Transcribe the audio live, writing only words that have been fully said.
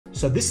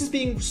So this is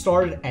being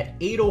started at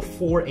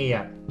 8:04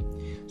 a.m.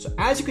 So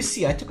as you can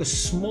see, I took a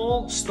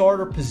small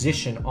starter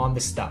position on the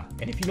stock.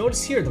 And if you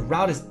notice here, the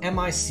route is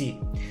MIC.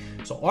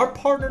 So our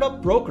partnered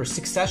up broker,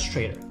 Success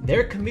Trader,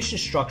 their commission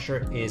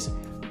structure is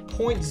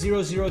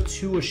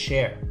 0.002 a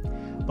share.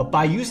 But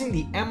by using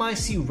the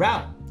MIC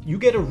route, you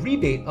get a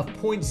rebate of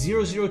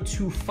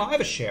 0.0025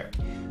 a share.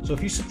 So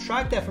if you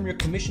subtract that from your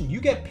commission, you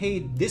get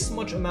paid this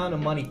much amount of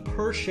money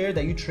per share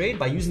that you trade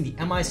by using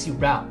the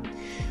MIC route.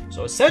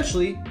 So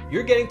essentially,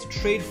 you're getting to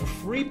trade for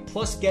free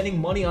plus getting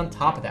money on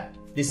top of that.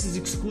 This is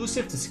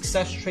exclusive to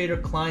Success Trader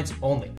clients only.